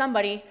crash into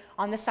somebody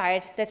on the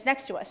side that's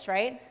next to us,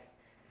 right?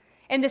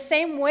 In the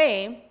same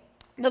way,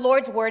 the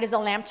Lord's word is a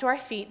lamp to our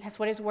feet. That's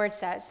what his word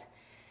says.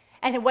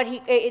 And what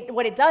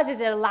it does is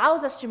it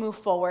allows us to move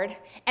forward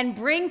and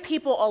bring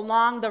people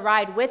along the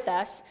ride with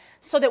us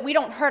so that we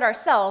don't hurt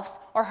ourselves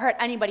or hurt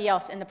anybody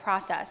else in the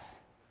process.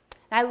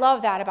 And I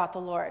love that about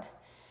the Lord.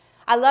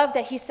 I love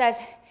that he says,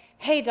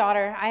 hey,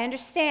 daughter, I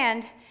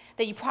understand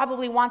that you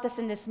probably want this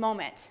in this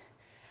moment.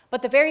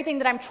 But the very thing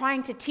that I'm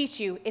trying to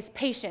teach you is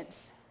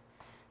patience,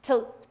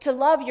 to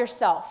love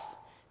yourself,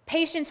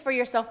 patience for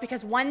yourself,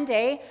 because one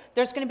day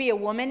there's going to be a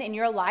woman in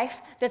your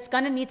life that's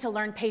going to need to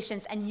learn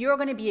patience, and you're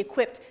going to be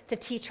equipped to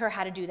teach her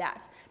how to do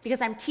that,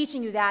 because I'm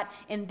teaching you that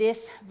in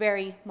this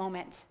very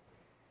moment.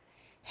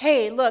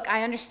 Hey, look,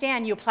 I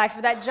understand you applied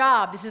for that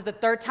job. This is the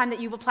third time that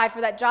you've applied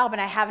for that job,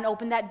 and I haven't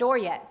opened that door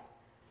yet.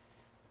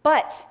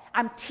 But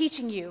I'm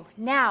teaching you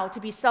now to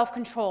be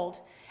self-controlled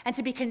and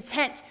to be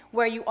content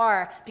where you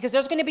are, because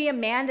there's going to be a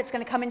man that's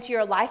going to come into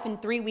your life in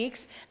 3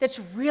 weeks that's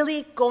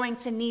really going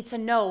to need to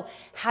know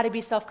how to be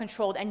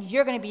self-controlled, and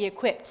you're going to be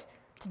equipped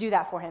to do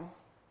that for him.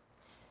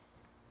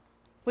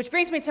 Which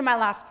brings me to my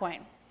last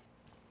point.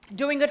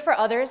 Doing good for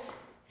others,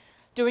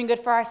 doing good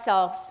for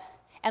ourselves,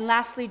 and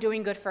lastly,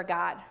 doing good for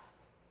God.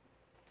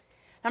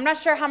 I'm not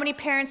sure how many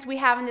parents we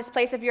have in this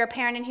place. If you're a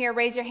parent in here,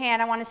 raise your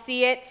hand. I want to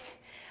see it.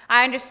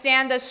 I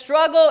understand the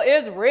struggle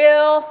is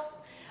real.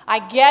 I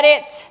get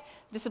it.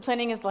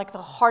 Disciplining is like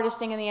the hardest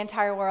thing in the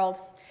entire world.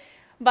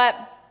 But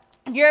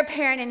if you're a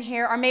parent in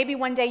here, or maybe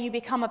one day you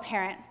become a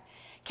parent,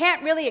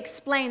 can't really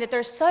explain that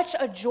there's such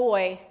a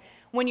joy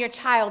when your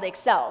child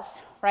excels,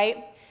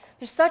 right?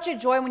 There's such a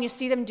joy when you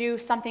see them do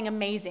something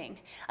amazing,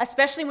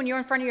 especially when you're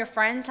in front of your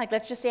friends, like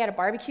let's just say at a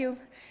barbecue,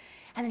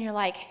 and then you're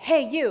like,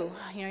 hey, your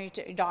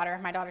daughter,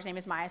 my daughter's name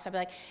is Maya, so I'll be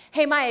like,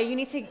 hey, Maya,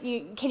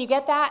 can you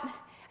get that?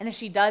 And then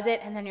she does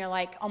it, and then you're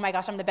like, oh my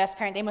gosh, I'm the best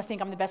parent. They must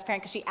think I'm the best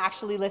parent because she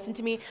actually listened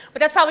to me.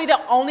 But that's probably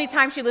the only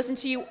time she listened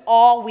to you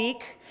all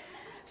week.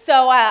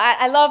 So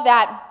I love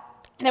that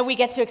we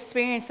get to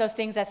experience those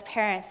things as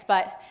parents.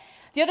 But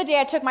the other day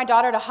I took my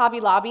daughter to Hobby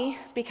Lobby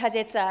because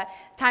it's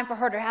time for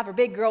her to have her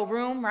big girl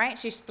room, right?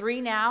 She's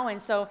 3 now,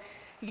 and so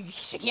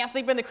she can't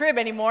sleep in the crib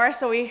anymore.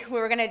 So we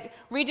were going to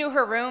redo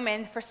her room,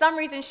 and for some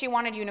reason she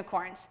wanted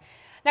unicorns.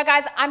 Now,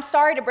 guys, I'm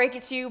sorry to break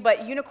it to you,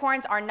 but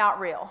unicorns are not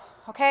real,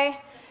 okay?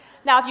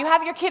 Now, if you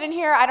have your kid in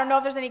here, I don't know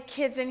if there's any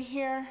kids in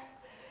here.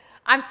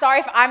 I'm sorry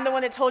if I'm the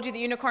one that told you that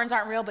unicorns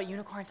aren't real, but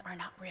unicorns are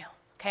not real,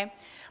 okay?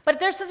 But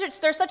there's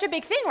such a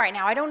big thing right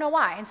now. I don't know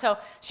why. And so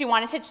she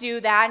wanted to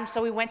do that, and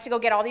so we went to go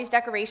get all these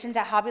decorations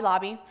at Hobby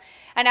Lobby.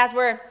 And as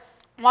we're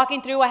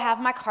walking through, I have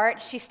my cart.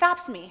 She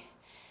stops me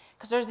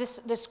because there's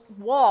this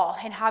wall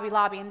in Hobby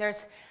Lobby, and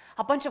there's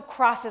a bunch of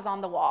crosses on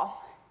the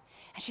wall.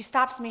 And she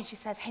stops me, and she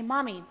says, hey,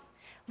 Mommy,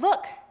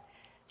 look,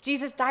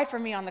 Jesus died for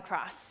me on the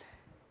cross.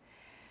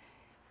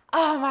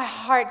 Oh, my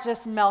heart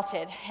just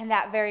melted in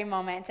that very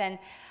moment. And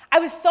I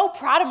was so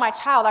proud of my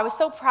child. I was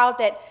so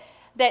proud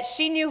that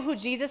she knew who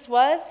Jesus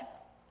was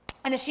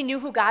and that she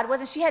knew who God was.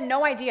 And she had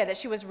no idea that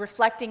she was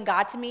reflecting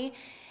God to me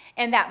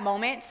in that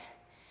moment.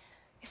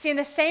 You see, in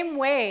the same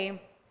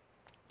way,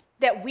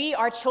 that we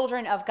are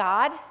children of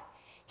God,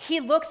 he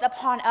looks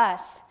upon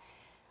us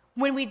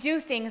when we do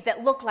things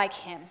that look like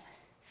him,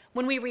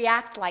 when we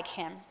react like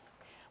him,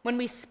 when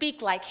we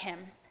speak like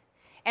him,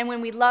 and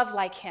when we love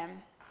like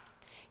him.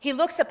 He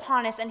looks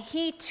upon us, and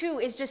he too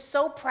is just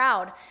so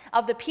proud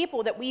of the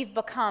people that we've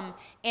become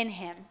in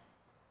him.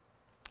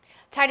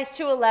 Titus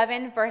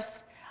 2:11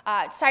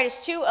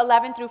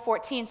 through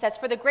 14 says,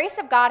 "For the grace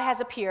of God has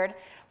appeared,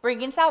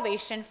 bringing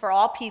salvation for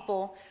all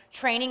people,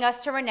 training us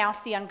to renounce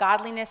the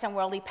ungodliness and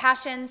worldly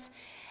passions,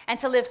 and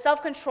to live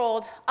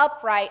self-controlled,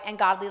 upright, and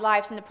godly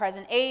lives in the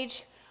present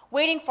age,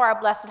 waiting for our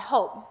blessed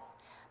hope,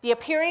 the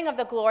appearing of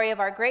the glory of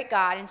our great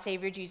God and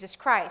Savior Jesus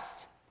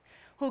Christ,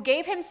 who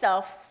gave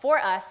himself for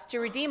us to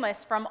redeem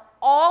us from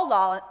all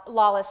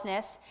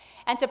lawlessness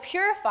and to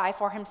purify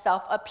for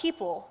himself a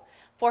people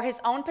for his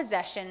own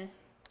possession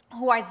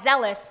who are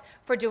zealous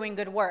for doing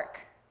good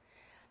work."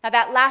 Now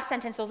that last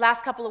sentence, those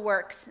last couple of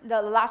words,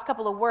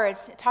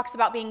 it talks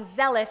about being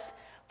zealous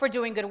for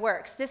doing good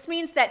works. This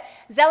means that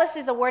zealous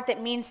is a word that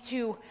means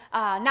to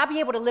not be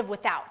able to live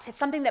without. It's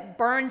something that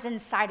burns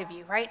inside of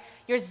you, right?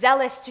 You're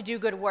zealous to do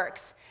good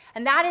works.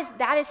 And that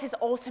is his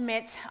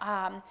ultimate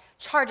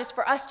charge, is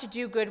for us to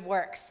do good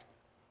works.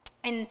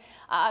 In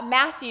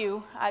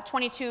Matthew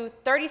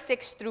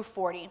 22:36 through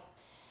 40,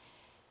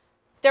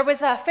 there was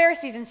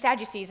Pharisees and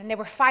Sadducees, and they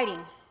were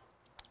fighting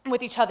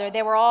with each other.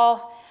 They were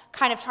all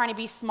kind of trying to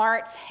be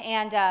smart,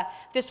 and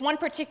this one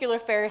particular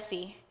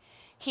Pharisee,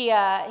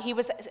 he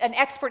was an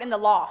expert in the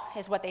law,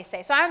 is what they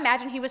say. So I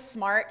imagine he was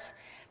smart.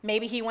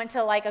 Maybe he went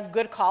to like a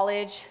good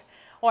college,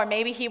 or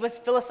maybe he was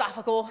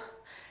philosophical.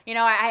 You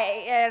know,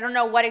 I don't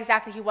know what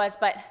exactly he was,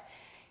 but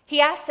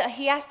he asked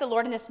the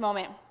Lord in this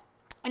moment,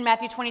 in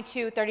Matthew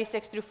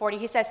 22:36 through 40,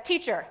 he says,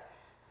 "Teacher,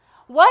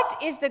 what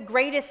is the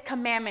greatest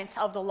commandment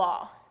of the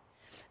law?"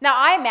 Now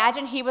I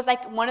imagine he was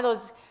like one of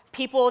those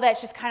people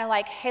that's just kind of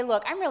like, "Hey,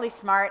 look, I'm really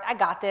smart. I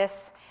got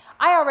this.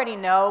 I already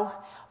know.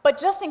 But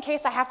just in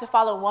case I have to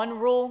follow one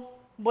rule,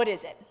 what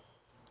is it?"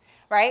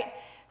 Right?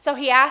 So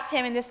he asked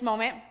him in this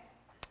moment,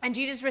 and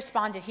Jesus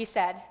responded. He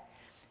said,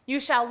 "You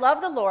shall love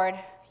the Lord,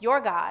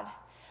 your God,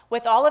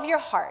 with all of your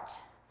heart,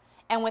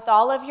 and with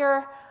all of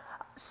your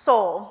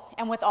soul,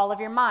 and with all of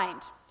your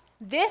mind.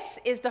 This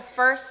is the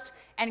first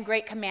and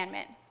great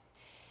commandment.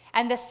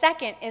 And the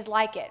second is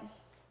like it.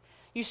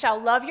 You shall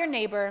love your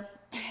neighbor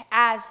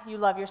as you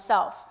love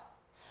yourself.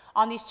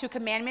 On these two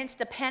commandments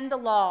depend the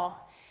law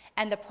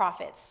and the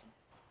prophets."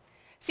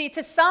 See,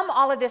 to sum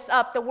all of this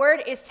up, the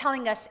word is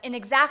telling us in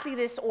exactly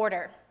this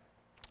order.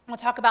 We'll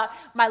talk about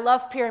my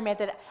love pyramid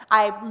that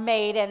I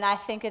made, and I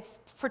think it's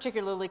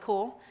particularly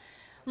cool.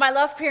 My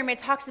love pyramid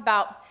talks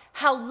about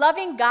how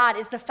loving God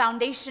is the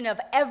foundation of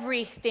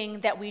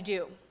everything that we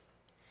do.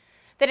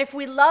 That if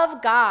we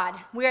love God,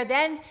 we are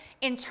then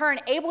in turn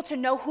able to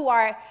know who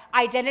our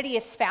identity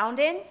is found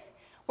in.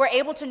 We're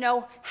able to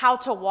know how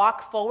to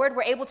walk forward.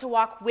 We're able to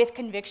walk with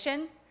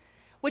conviction,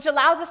 which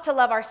allows us to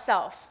love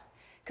ourselves.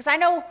 Because I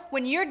know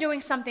when you're doing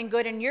something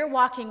good and you're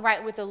walking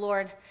right with the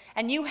Lord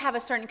and you have a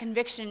certain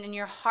conviction in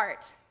your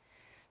heart,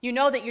 you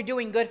know that you're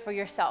doing good for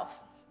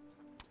yourself.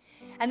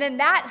 And then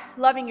that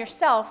loving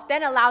yourself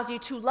then allows you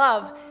to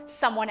love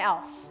someone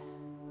else.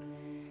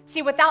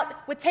 See, with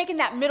taking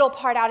that middle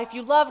part out, if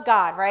you love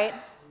God, right?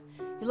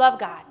 You love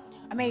God,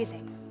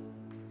 amazing.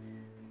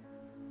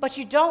 But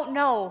you don't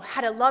know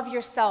how to love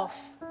yourself,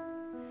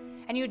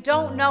 and you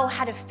don't know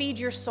how to feed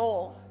your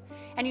soul,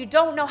 and you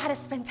don't know how to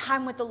spend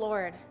time with the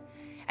Lord,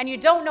 and you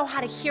don't know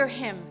how to hear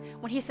him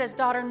when he says,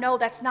 "Daughter, no,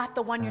 that's not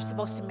the one you're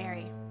supposed to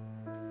marry."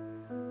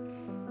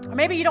 Or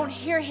maybe you don't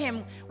hear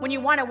him when you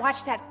want to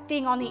watch that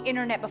thing on the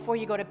internet before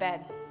you go to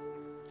bed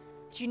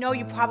that you know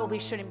you probably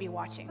shouldn't be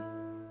watching.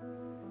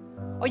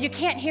 Or you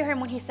can't hear him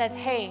when he says,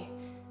 "Hey,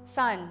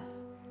 son,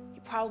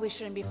 you probably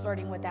shouldn't be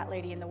flirting with that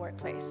lady in the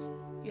workplace.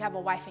 You have a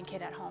wife and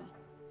kid at home."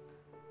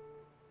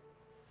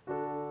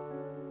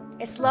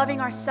 It's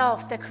loving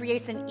ourselves that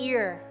creates an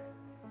ear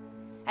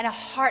and a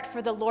heart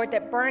for the Lord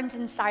that burns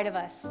inside of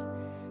us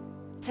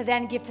to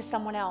then give to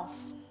someone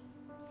else.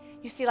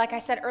 You see, like I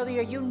said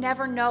earlier, you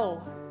never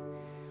know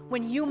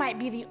when you might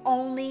be the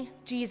only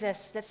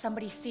Jesus that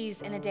somebody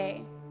sees in a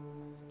day.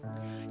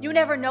 You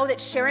never know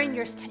that sharing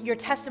your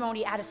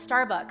testimony at a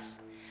Starbucks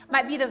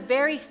might be the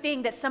very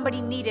thing that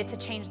somebody needed to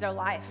change their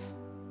life.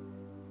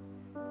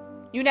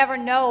 You never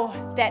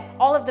know that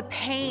all of the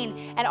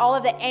pain and all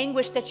of the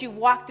anguish that you've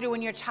walked through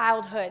in your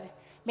childhood,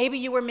 maybe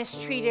you were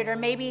mistreated, or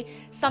maybe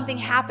something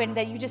happened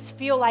that you just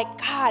feel like,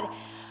 "God,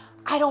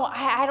 I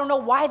don't know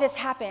why this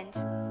happened."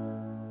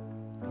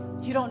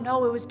 You don't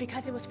know it was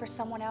because it was for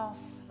someone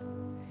else.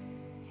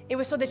 It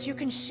was so that you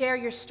can share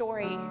your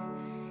story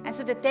and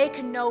so that they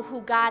can know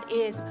who God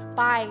is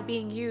by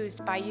being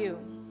used by you.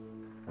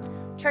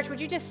 Church,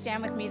 would you just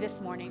stand with me this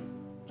morning?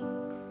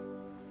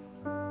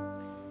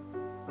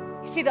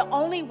 You see, the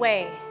only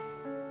way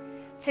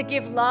to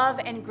give love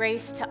and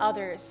grace to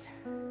others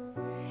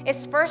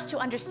is first to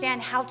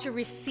understand how to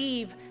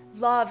receive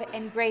love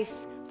and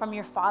grace from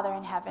your Father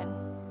in heaven.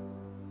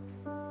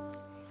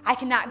 I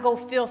cannot go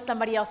fill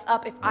somebody else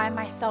up if I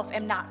myself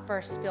am not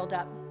first filled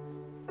up.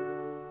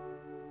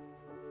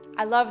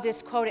 I love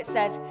this quote. It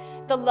says,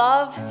 that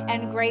love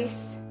and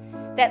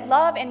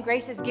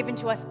grace is given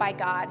to us by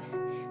God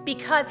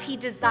because he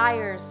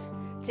desires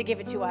to give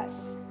it to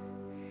us,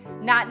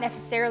 not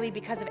necessarily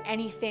because of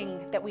anything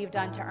that we've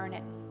done to earn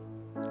it.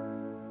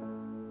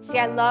 See,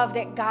 I love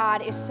that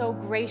God is so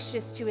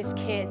gracious to his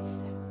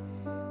kids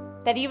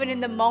that even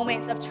in the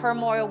moments of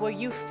turmoil where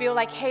you feel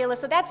like, hey,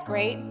 Alyssa, that's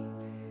great.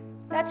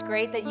 That's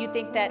great that you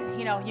think that,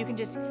 you can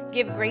just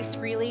give grace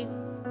freely.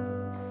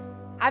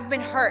 I've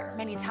been hurt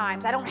many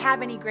times. I don't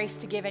have any grace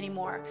to give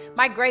anymore.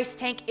 My grace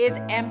tank is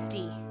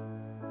empty.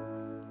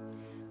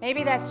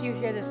 Maybe that's you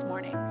here this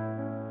morning.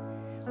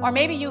 Or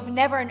maybe you've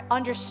never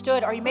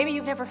understood, or maybe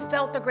you've never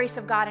felt the grace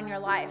of God in your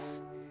life.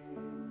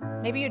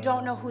 Maybe you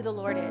don't know who the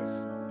Lord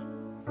is.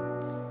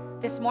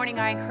 This morning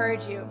I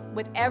encourage you,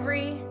 with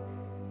every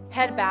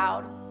head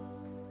bowed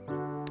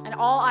and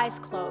all eyes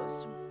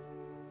closed,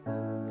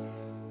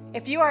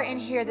 if you are in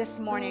here this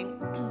morning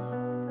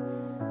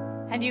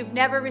and you've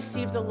never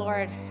received the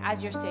Lord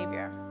as your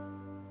Savior,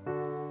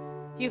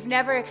 you've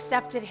never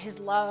accepted his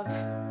love,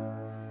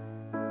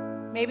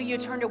 maybe you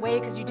turned away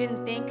because you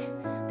didn't think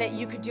that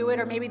you could do it,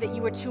 or maybe that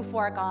you were too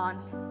far gone,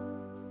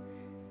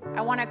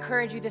 I want to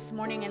encourage you this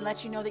morning and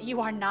let you know that you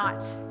are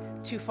not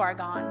too far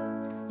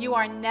gone. You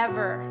are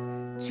never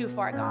too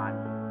far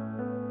gone.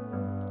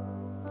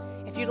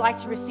 If you'd like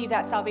to receive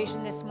that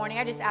salvation this morning,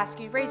 I just ask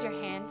you, raise your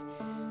hand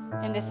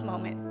in this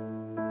moment.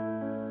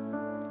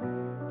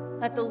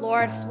 Let the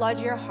Lord flood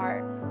your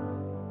heart.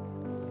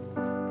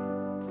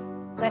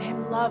 Let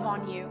him love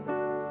on you.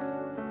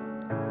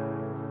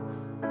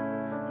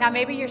 Now,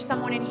 maybe you're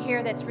someone in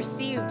here that's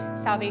received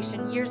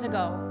salvation years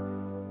ago,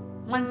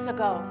 months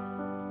ago,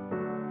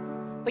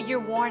 but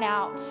you're worn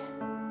out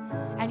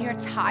and you're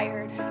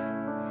tired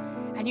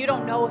and you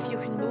don't know if you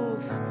can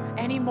move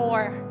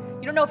anymore.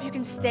 You don't know if you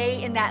can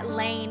stay in that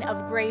lane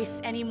of grace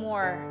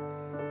anymore.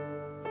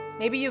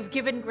 Maybe you've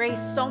given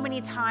grace so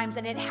many times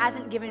and it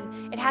hasn't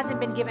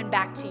been given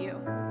back to you.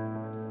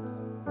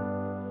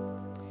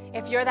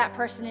 If you're that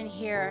person in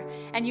here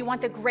and you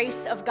want the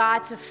grace of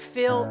God to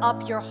fill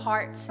up your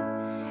heart,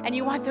 and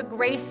you want the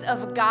grace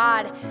of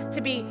God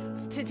to be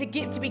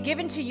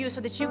given to you so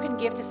that you can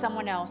give to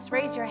someone else,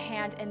 raise your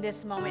hand in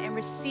this moment and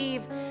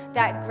receive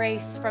that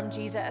grace from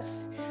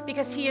Jesus,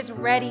 because he is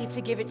ready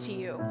to give it to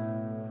you.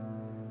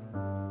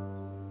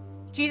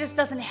 Jesus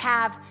doesn't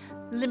have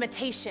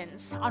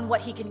limitations on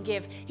what he can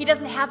give. He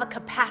doesn't have a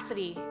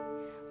capacity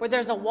where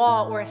there's a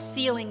wall or a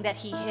ceiling that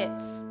he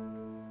hits.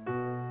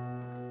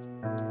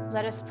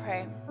 Let us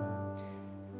pray.